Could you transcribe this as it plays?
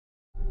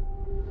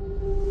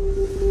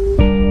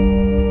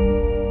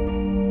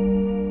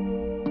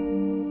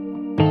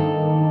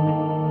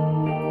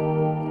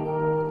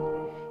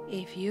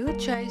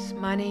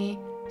money,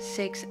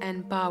 sex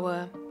and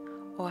power,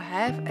 or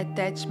have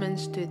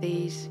attachments to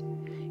these,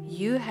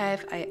 you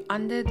have an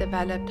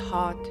underdeveloped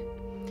heart.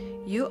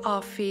 You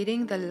are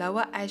feeding the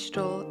lower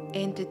astral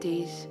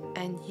entities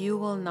and you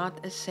will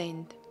not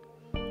ascend.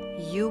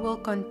 You will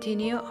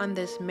continue on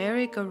this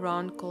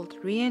merry-go-round called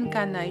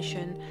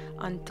reincarnation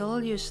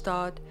until you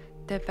start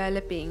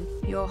developing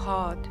your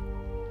heart.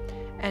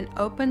 An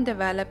open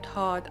developed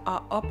heart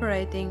are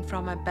operating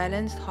from a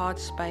balanced heart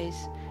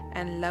space,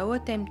 and lower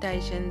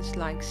temptations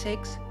like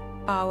sex,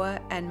 power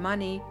and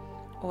money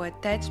or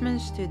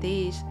attachments to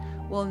these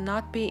will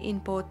not be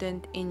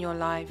important in your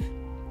life.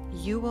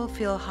 You will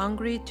feel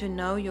hungry to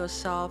know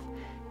yourself,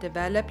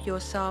 develop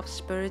yourself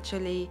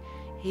spiritually,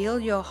 heal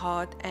your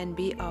heart and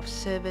be of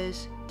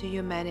service to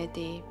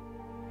humanity.